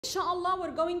Inshallah,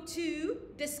 we're going to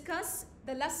discuss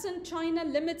the lesson China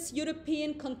limits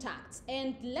European contacts.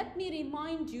 And let me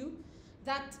remind you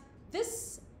that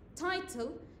this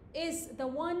title is the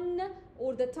one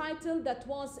or the title that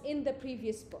was in the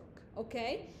previous book,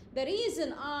 okay? The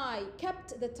reason I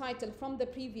kept the title from the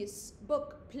previous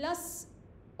book, plus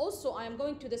also I am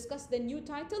going to discuss the new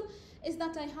title, is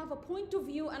that I have a point of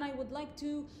view and I would like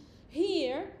to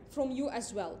hear from you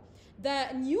as well.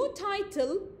 The new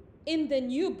title in the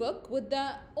new book with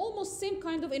the almost same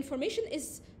kind of information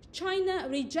is China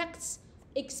rejects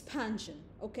expansion,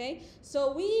 okay?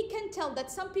 So we can tell that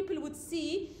some people would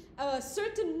see a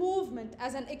certain movement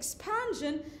as an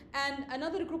expansion and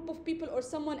another group of people or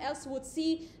someone else would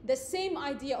see the same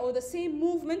idea or the same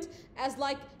movement as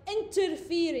like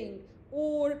interfering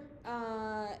or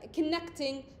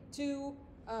connecting to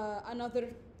another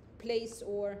place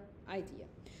or idea.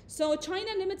 So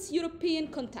China limits European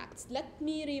contacts. Let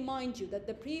me remind you that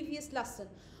the previous lesson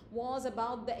was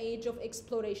about the age of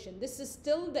exploration. This is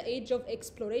still the age of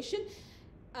exploration,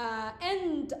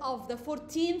 end of the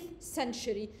 14th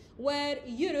century, where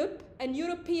Europe and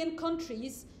European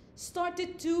countries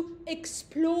started to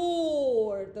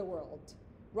explore the world,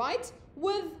 right?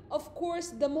 With, of course,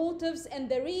 the motives and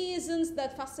the reasons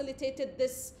that facilitated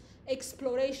this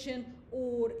exploration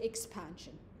or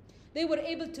expansion. They were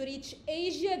able to reach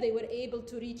Asia, they were able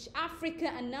to reach Africa,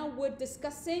 and now we're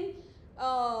discussing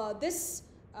this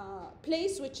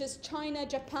place, which is China,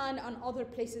 Japan, and other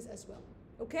places as well,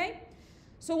 okay?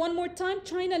 So one more time,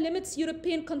 China limits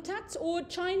European contacts or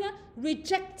China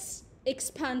rejects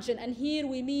expansion, and here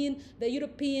we mean the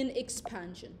European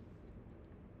expansion.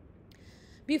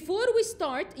 Before we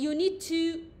start, you need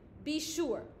to be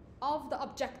sure of the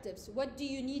objectives. What do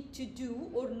you need to do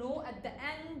or know at the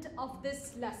end of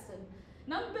this lesson?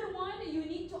 Number one, you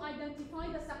need to identify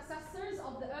the successors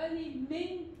of the early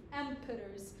Ming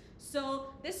emperors.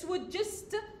 So this would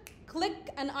just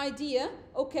click an idea,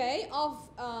 okay, of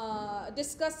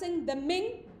discussing the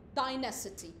Ming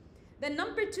dynasty. Then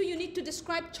number two, you need to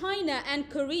describe China and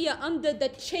Korea under the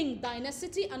Qing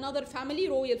dynasty, another family,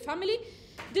 royal family.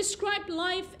 Describe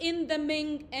life in the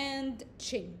Ming and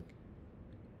Qing.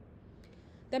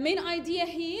 The main idea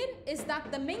here is that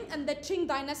the Ming and the Qing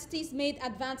dynasties made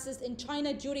advances in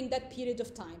China during that period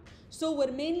of time. So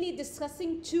we're mainly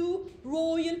discussing two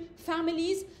royal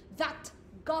families that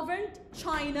governed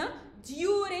China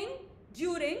during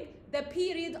the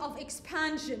period of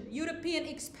expansion, European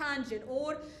expansion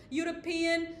or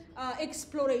European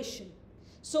exploration.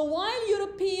 So while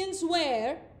Europeans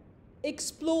were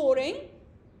exploring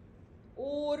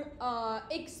or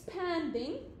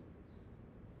expanding,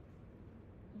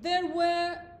 there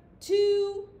were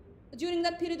during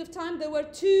that period of time, there were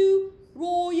two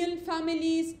royal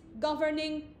families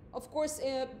governing. Of course,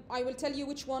 I will tell you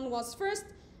which one was first.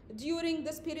 During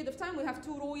this period of time, we have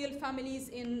two royal families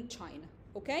in China,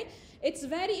 okay? It's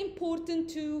very important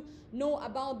to know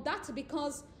about that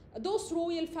because those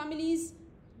royal families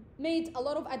made a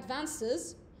lot of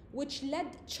advances which led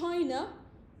China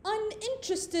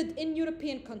uninterested in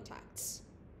European contacts.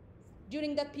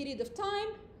 During that period of time,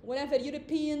 whenever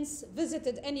Europeans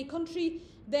visited any country,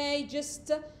 they just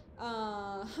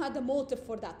had a motive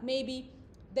for that. Maybe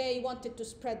they wanted to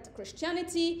spread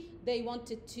Christianity, they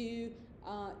wanted to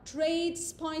trade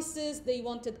spices, they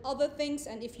wanted other things,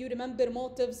 and if you remember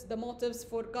motives, the motives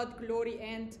for God, glory,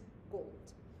 and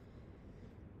gold.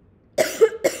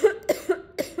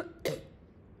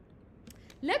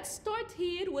 Let's start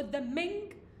here with the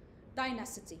Ming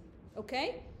dynasty,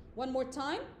 okay? One more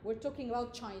time, we're talking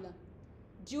about China.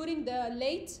 During the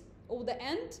late or the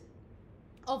end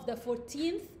of the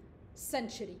 14th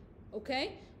century,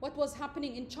 okay? What was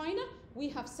happening in China? We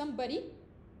have somebody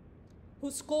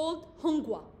who's called Hong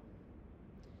Guo,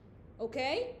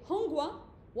 okay? Hong Guo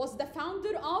was the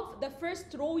founder of the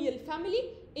first royal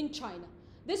family in China.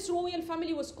 This royal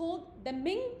family was called the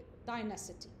Ming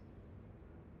dynasty.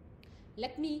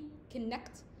 Let me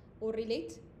connect or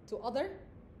relate to other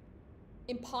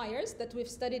empires that we've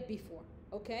studied before,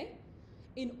 okay?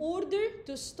 In order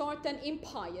to start an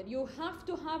empire, you have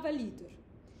to have a leader.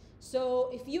 So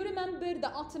if you remember the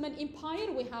Ottoman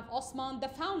Empire, we have Osman the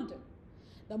founder.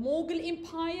 The Mughal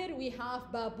Empire, we have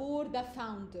Babur the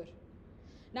founder.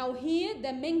 Now here,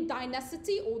 the Ming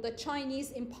dynasty or the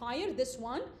Chinese Empire, this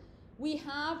one, we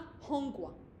have Hong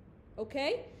Guo,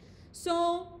 okay?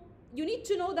 So you need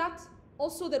to know that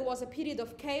also there was a period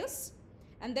of chaos.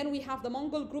 And then we have the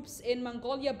Mongol groups in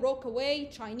Mongolia broke away.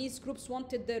 Chinese groups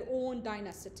wanted their own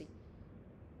dynasty.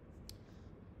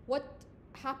 What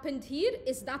happened here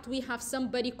is that we have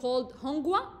somebody called Hong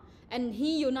Guo, and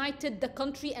he united the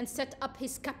country and set up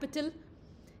his capital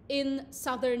in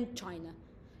southern China.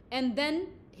 And then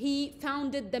he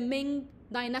founded the Ming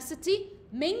dynasty.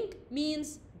 Ming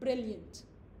means brilliant,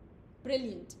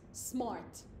 brilliant,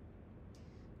 smart.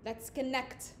 Let's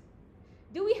connect.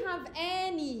 Do we have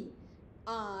any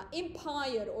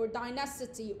empire or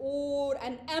dynasty or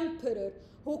an emperor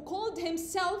who called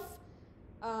himself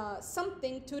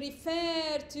something to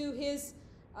refer to his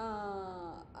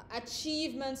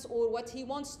achievements or what he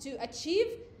wants to achieve?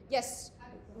 Yes,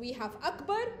 we have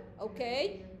Akbar,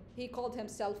 okay. He called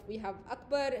himself, we have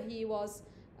Akbar, he was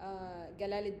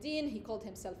Jalaluddin, he called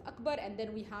himself Akbar. And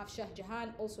then we have Shah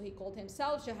Jahan, also he called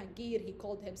himself. Jahangir, he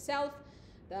called himself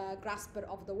the grasper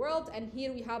of the world. And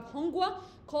here we have Hongwa,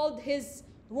 called his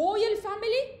royal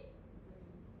family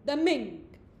the Ming,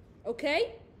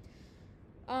 okay.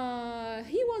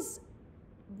 He was,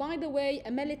 by the way,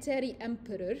 a military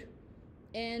emperor,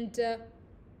 and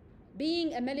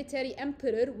being a military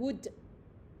emperor would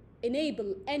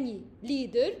enable any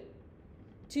leader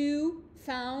to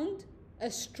found a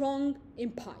strong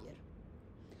empire.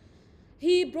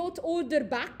 He brought order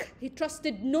back, he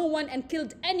trusted no one and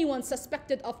killed anyone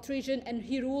suspected of treason, and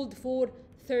he ruled for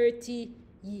 30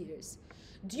 years.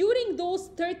 During those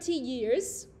 30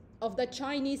 years of the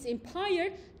Chinese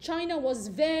empire, China was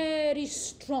very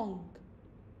strong.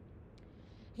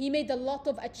 He made a lot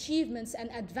of achievements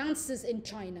and advances in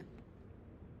China.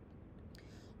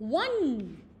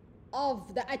 One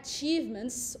of the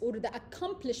achievements or the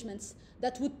accomplishments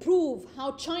that would prove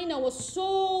how China was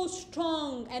so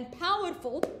strong and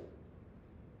powerful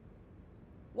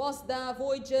was the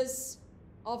voyages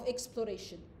of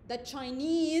exploration, the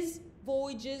Chinese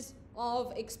voyages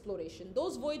of exploration.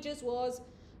 Those voyages were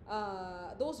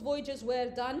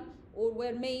done or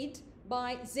were made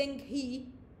by Zheng He,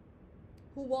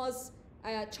 who was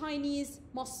a Chinese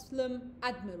Muslim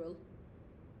admiral.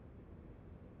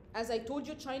 As I told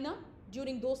you, China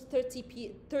during those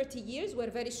 30 years were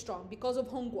very strong because of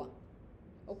Hongwa,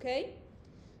 okay?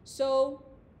 So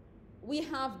we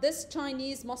have this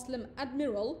Chinese Muslim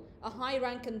admiral, a high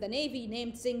rank in the navy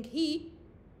named Zheng He,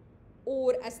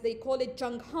 or as they call it,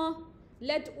 Zheng He,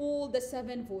 led all the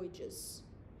 7 voyages.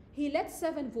 He led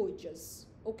 7 voyages,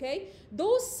 okay?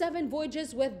 Those 7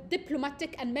 voyages were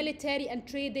diplomatic and military and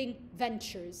trading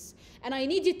ventures. And I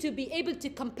need you to be able to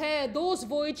compare those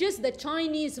voyages, the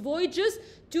Chinese voyages,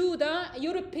 to the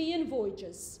European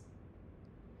voyages.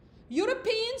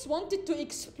 Europeans wanted to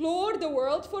explore the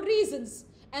world for reasons,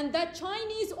 and the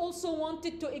Chinese also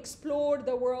wanted to explore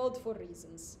the world for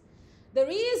reasons. The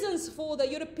reasons for the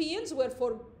Europeans were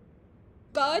for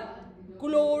God,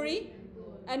 glory,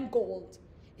 and gold.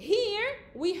 Here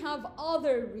we have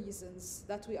other reasons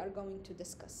that we are going to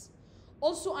discuss.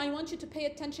 Also, I want you to pay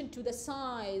attention to the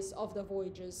size of the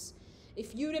voyages.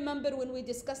 If you remember when we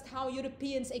discussed how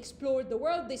Europeans explored the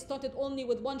world, they started only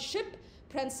with 1 ship.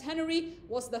 Prince Henry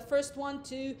was the first one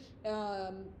to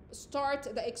start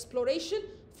the exploration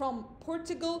from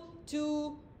Portugal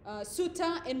to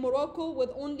Ceuta in Morocco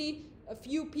with only a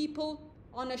few people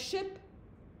on a ship,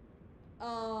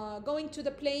 going to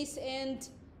the place and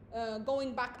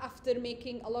going back after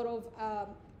making a lot of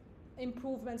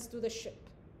improvements to the ship.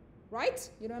 Right?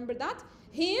 You remember that?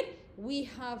 Here we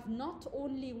have not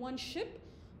only 1 ship,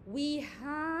 we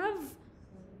have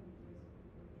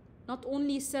not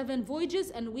only 7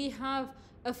 voyages, and we have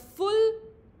a full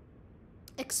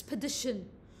expedition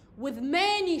with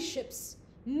many ships,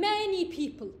 many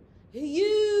people,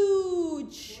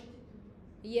 huge.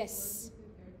 Yes.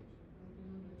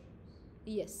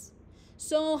 Yes.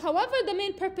 So, however, the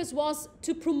main purpose was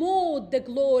to promote the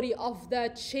glory of the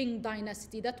Qing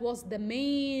dynasty. That was the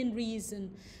main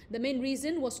reason. The main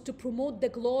reason was to promote the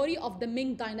glory of the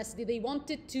Ming dynasty. They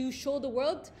wanted to show the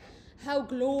world how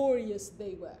glorious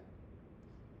they were.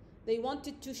 They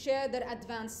wanted to share their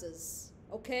advances,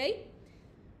 okay?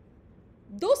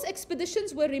 Those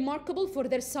expeditions were remarkable for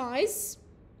their size.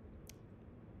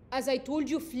 As I told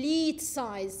you, fleet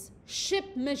size,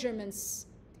 ship measurements,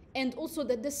 and also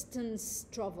the distance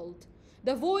traveled.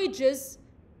 The voyages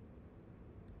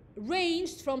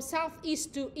ranged from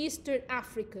southeast to eastern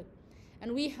Africa.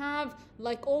 And we have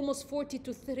like almost 40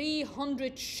 to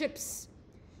 300 ships,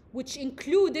 which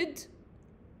included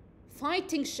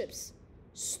fighting ships,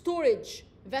 storage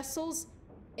vessels,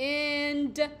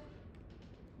 and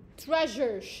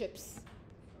treasure ships.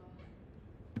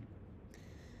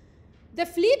 The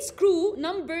fleet's crew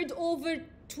numbered over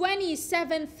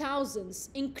 27,000,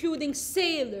 including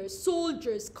sailors,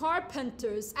 soldiers,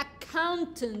 carpenters,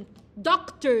 accountants,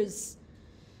 doctors,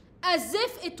 as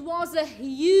if it was a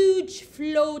huge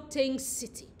floating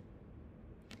city.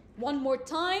 One more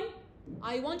time,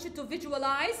 I want you to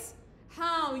visualize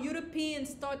how Europeans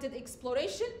started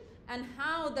exploration and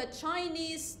how the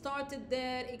Chinese started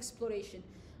their exploration.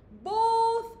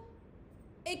 Both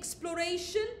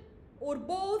exploration or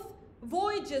both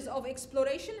voyages of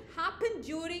exploration happened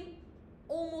during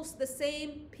almost the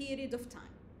same period of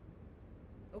time.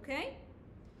 Okay?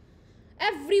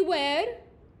 Everywhere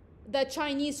the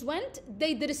Chinese went,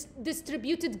 they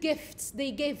distributed gifts.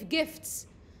 They gave gifts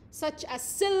such as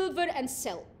silver and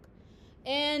silk.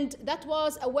 And that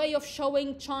was a way of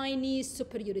showing Chinese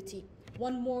superiority.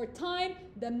 One more time,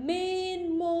 the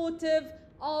main motive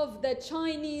of the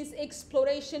Chinese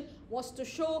exploration was to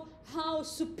show how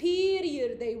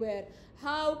superior they were,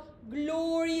 how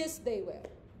glorious they were.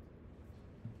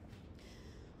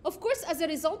 Of course, as a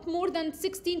result, more than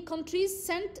 16 countries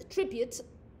sent tributes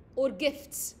or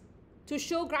gifts to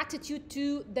show gratitude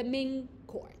to the Ming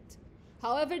court.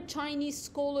 However, Chinese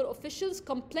scholar officials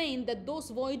complained that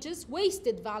those voyages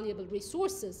wasted valuable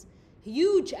resources.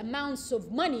 Huge amounts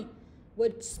of money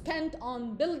were spent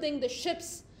on building the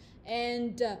ships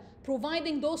and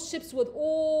providing those ships with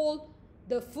all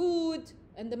the food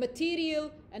and the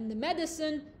material and the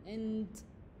medicine and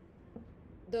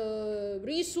the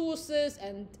resources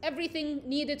and everything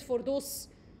needed for those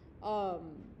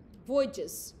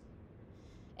voyages.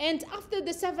 And after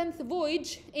the 7th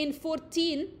voyage in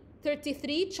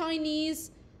 1433,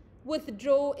 Chinese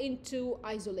withdrew into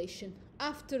isolation.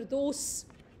 After those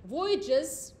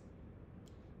voyages,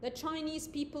 the Chinese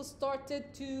people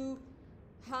started to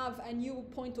have a new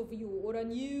point of view or a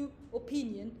new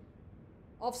opinion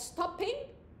of stopping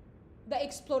the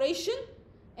exploration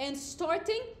and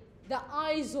starting the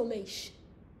isolation.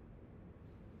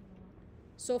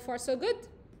 So far, so good.